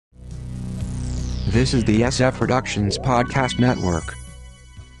This is the SF Productions Podcast Network.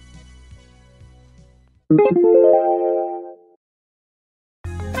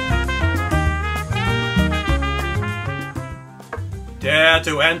 Dare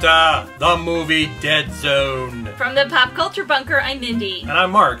to enter the movie Dead Zone. From the Pop Culture Bunker, I'm Mindy. And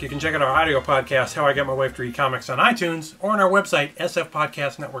I'm Mark. You can check out our audio podcast, How I Get My Wife to Read Comics, on iTunes or on our website,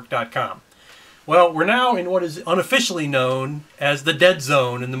 sfpodcastnetwork.com. Well, we're now in what is unofficially known as the Dead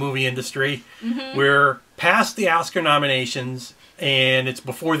Zone in the movie industry. Mm-hmm. We're past the Oscar nominations, and it's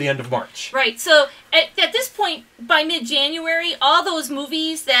before the end of March. Right. So at this point, by mid-January, all those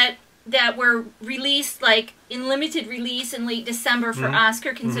movies that were released, like in limited release in late December for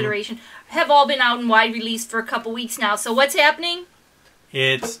Oscar consideration, have all been out in wide release for a couple weeks now. So what's happening?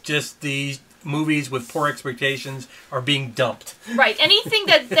 It's just these movies with poor expectations are being dumped. Right. Anything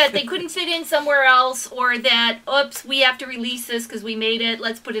that they couldn't fit in somewhere else, or that, oops, we have to release this because we made it,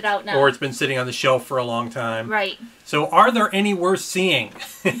 let's put it out now. Or it's been sitting on the shelf for a long time. Right. So are there any worth seeing?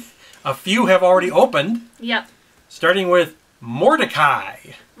 A few have already opened. Yep. Starting with Mordecai.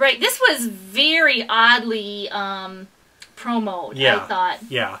 Right. This was very oddly promoted, I thought.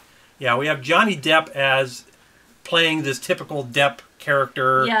 Yeah. Yeah, we have Johnny Depp as playing this typical Depp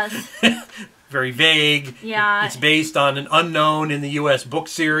character. Yes. Very vague. Yeah. It's based on an unknown in the U.S. book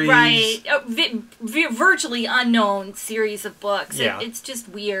series. Right. Virtually unknown series of books. Yeah. It's just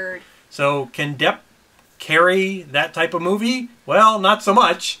weird. So can Depp carry that type of movie? Well, not so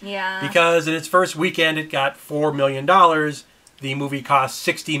much. Yeah. Because in its first weekend, it got $4 million. The movie cost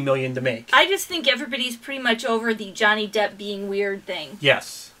 $60 million to make. I just think everybody's pretty much over the Johnny Depp being weird thing.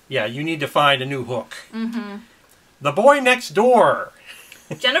 Yes. Yeah, you need to find a new hook. Mm-hmm. The Boy Next Door.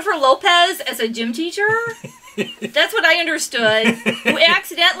 Jennifer Lopez as a gym teacher? That's what I understood. Who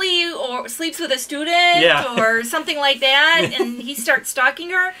accidentally or sleeps with a student or something like that, and he starts stalking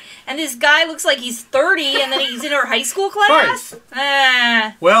her, and this guy looks like he's 30, and then he's in her high school class?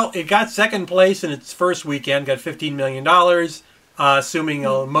 Right. Well, it got second place in its first weekend, got $15 million. Assuming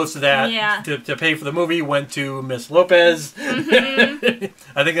most of that to pay for the movie went to Miss Lopez. Mm-hmm.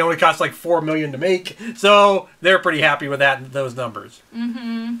 I think it only cost like $4 million to make, so they're pretty happy with those numbers.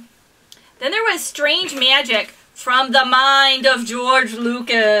 Mm-hmm. Then there was Strange Magic from the mind of George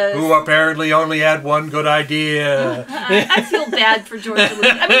Lucas, who apparently only had one good idea. I feel bad for George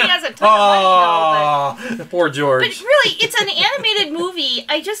Lucas. I mean, he has a ton of money now, but poor George. But really, it's an animated movie.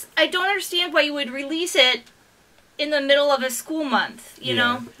 I don't understand why you would release it in the middle of a school month, you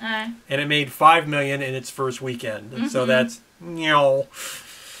know? And it made $5 million in its first weekend. And so that's, enjoy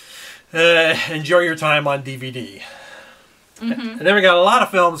your time on DVD. And then we got a lot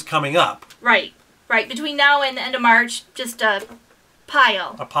of films coming up. Right. Between now and the end of March, just a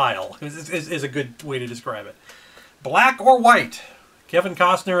pile. A pile is a good way to describe it. Black or White. Kevin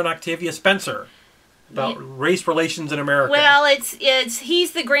Costner and Octavia Spencer. About race relations in America. Well,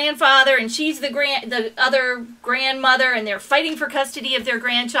 he's the grandfather and she's the other grandmother, and they're fighting for custody of their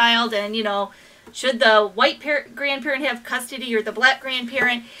grandchild. And should the white grandparent have custody or the black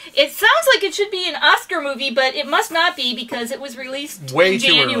grandparent? It sounds like it should be an Oscar movie, but it must not be because it was released in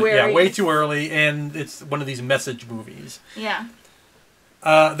January. Early. Yeah, way too early, and it's one of these message movies. Yeah.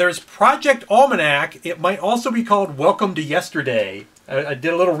 There's Project Almanac. It might also be called Welcome to Yesterday. I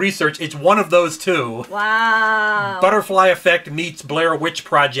did a little research. It's one of those two. Wow. Butterfly Effect meets Blair Witch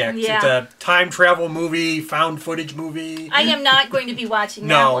Project. Yeah. It's a time travel movie, found footage movie. I am not going to be watching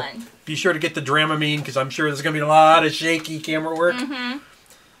that one. Be sure to get the Dramamine, because I'm sure there's going to be a lot of shaky camera work. Mm-hmm.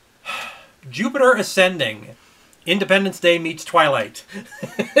 Jupiter Ascending. Independence Day meets Twilight.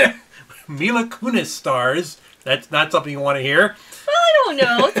 Mila Kunis stars. That's not something you want to hear. Well, I don't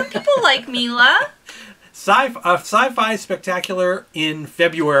know. Some people like Mila. Sci-fi spectacular in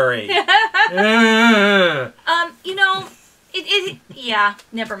February. Never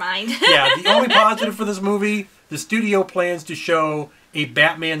mind. The only positive for this movie, the studio plans to show a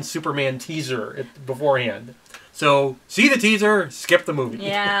Batman-Superman teaser beforehand. So, see the teaser, skip the movie.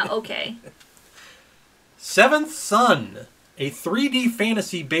 Yeah, okay. Seventh Son, a 3D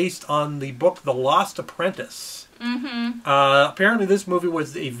fantasy based on the book The Lost Apprentice. Apparently this movie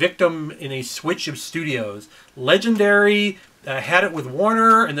was a victim in a switch of studios. Legendary had it with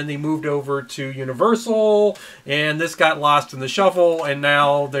Warner, and then they moved over to Universal, and this got lost in the shuffle, and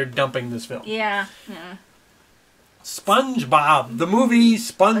now they're dumping this film. Yeah. SpongeBob, the movie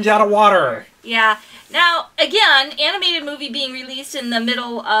Sponge Out of Water. Yeah. Now, again, animated movie being released in the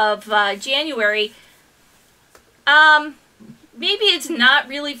middle of January. Maybe it's not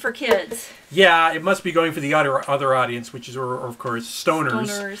really for kids. Yeah, it must be going for the other audience, which is, of course,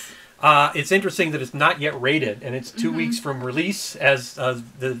 stoners. It's interesting that it's not yet rated, and it's 2 weeks from release as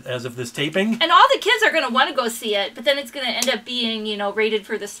of this taping. And all the kids are going to want to go see it, but then it's going to end up being, rated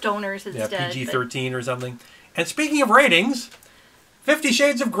for the stoners instead. Yeah, PG-13 or something. And speaking of ratings, 50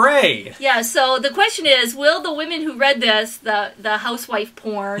 Shades of Grey. Yeah, so the question is, will the women who read this, the housewife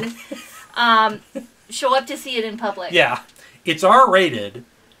porn, show up to see it in public? Yeah, it's R-rated.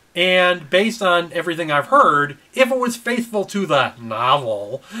 And based on everything I've heard, if it was faithful to the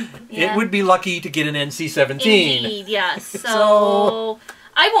novel, it would be lucky to get an NC-17. Indeed, yes. So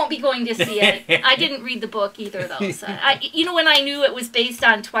I won't be going to see it. I didn't read the book either, though. So when I knew it was based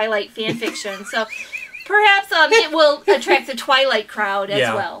on Twilight fan fiction, so perhaps it will attract the Twilight crowd as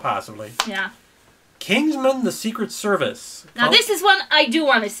well. Yeah, possibly. Yeah. Kingsman: The Secret Service. Now, this is one I do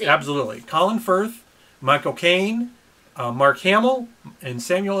want to see. Absolutely. Colin Firth, Michael Caine, Mark Hamill, and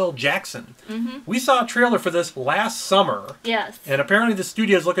Samuel L. Jackson. We saw a trailer for this last summer. Yes. And apparently the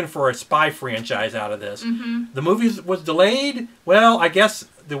studio is looking for a spy franchise out of this. The movie was delayed. Well, I guess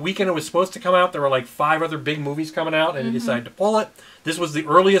the weekend it was supposed to come out, there were like 5 other big movies coming out, and they decided to pull it. This was the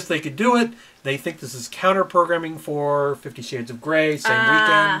earliest they could do it. They think this is counter-programming for 50 Shades of Grey, same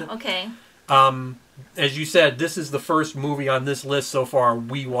weekend. Okay. As you said, this is the first movie on this list so far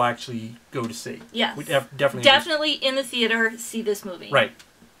we will actually go to see. Yes. We definitely in the theater, see this movie. Right.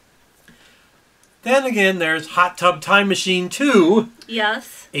 Then again, there's Hot Tub Time Machine 2.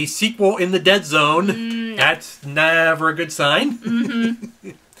 Yes. A sequel in the dead zone. That's never a good sign.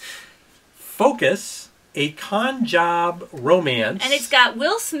 Focus, a con job romance. And it's got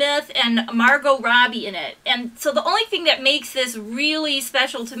Will Smith and Margot Robbie in it. And so the only thing that makes this really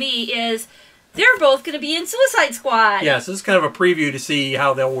special to me is they're both going to be in Suicide Squad. Yes, this is kind of a preview to see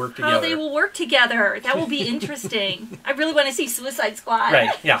how they'll work together. How they will work together. That will be interesting. I really want to see Suicide Squad.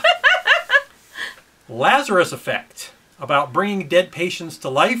 Right, yeah. Lazarus Effect, about bringing dead patients to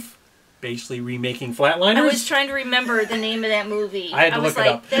life, basically remaking Flatliners. I was trying to remember the name of that movie. I had to look it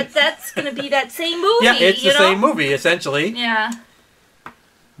up. That's going to be that same movie. Yeah, it's the same movie, essentially. Yeah.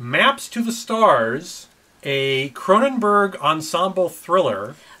 Maps to the Stars, a Cronenberg ensemble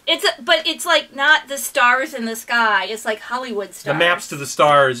thriller. But it's like not the stars in the sky. It's like Hollywood stars. The Maps to the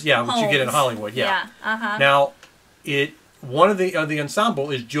Stars, yeah, which you get in Hollywood, yeah. Now, one of the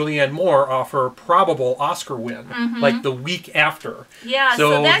ensemble is Julianne Moore off her probable Oscar win, like the week after. Yeah,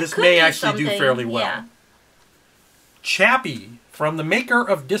 so that this could may be actually do fairly well. Yeah. Chappie, from the maker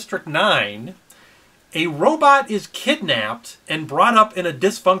of District 9, a robot is kidnapped and brought up in a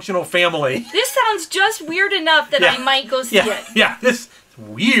dysfunctional family. This sounds just weird enough that I might go see it. Yeah, this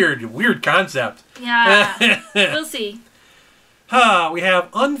weird concept. Yeah, we'll see. We have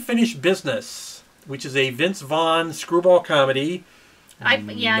Unfinished Business, which is a Vince Vaughn screwball comedy. I'm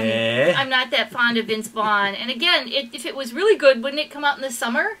not that fond of Vince Vaughn. And again, if it was really good, wouldn't it come out in the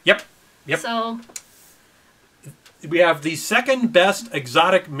summer? Yep. So we have the second best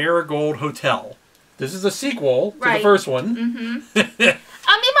Exotic Marigold Hotel. This is a sequel to the first one.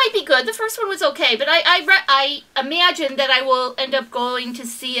 It might be good. The first one was okay, but I imagine that I will end up going to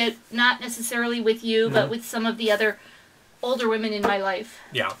see it, not necessarily with you, but with some of the other older women in my life.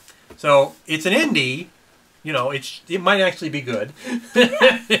 Yeah. So it's an indie. It might actually be good.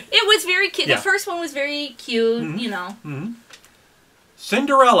 It was very cute. Yeah. The first one was very cute,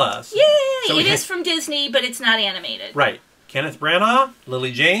 Cinderella. Yay! So it is from Disney, but it's not animated. Right. Kenneth Branagh,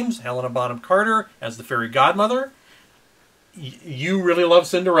 Lily James, Helena Bonham Carter as the fairy godmother. You really love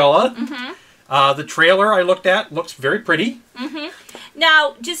Cinderella. The trailer I looked at looks very pretty.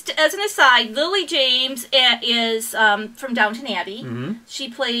 Now, just as an aside, Lily James is from Downton Abbey. She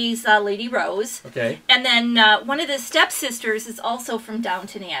plays Lady Rose. Okay. And then one of the stepsisters is also from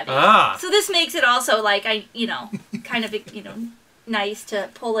Downton Abbey. So this makes it also like, kind of, nice to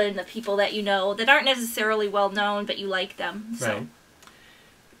pull in the people that you know that aren't necessarily well known, but you like them. So. Right.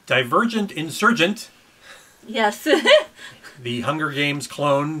 Divergent Insurgent. Yes. The Hunger Games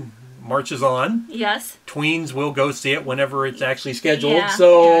clone marches on. Yes. Tweens will go see it whenever it's actually scheduled,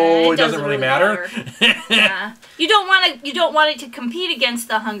 so it doesn't really matter. Yeah. You don't want it to compete against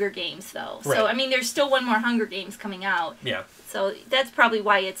the Hunger Games, though. Right. So I mean, there's still one more Hunger Games coming out. Yeah. So that's probably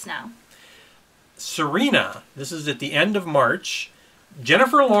why it's now. Serena. This is at the end of March.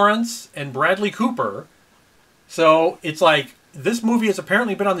 Jennifer Lawrence and Bradley Cooper. So it's like, this movie has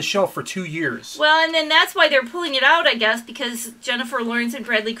apparently been on the shelf for 2 years. Well, and then that's why they're pulling it out, I guess, because Jennifer Lawrence and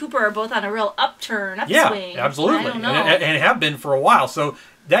Bradley Cooper are both on a real upswing. Yeah, absolutely. I don't know. And have been for a while. So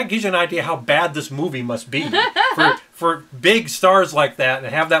that gives you an idea how bad this movie must be for big stars like that,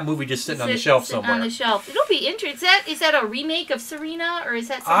 and have that movie just sitting on the shelf somewhere. On the shelf. It'll be interesting. Is that a remake of Serena, or is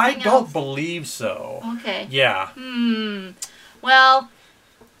that something else? I don't believe so. Okay. Yeah. Well,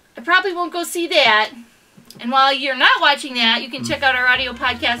 I probably won't go see that. And while you're not watching that, you can check out our audio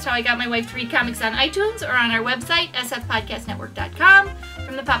podcast, How I Got My Wife to Read Comics, on iTunes or on our website, sfpodcastnetwork.com.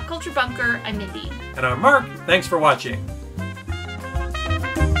 From the Pop Culture Bunker, I'm Mindy. And I'm Mark. Thanks for watching.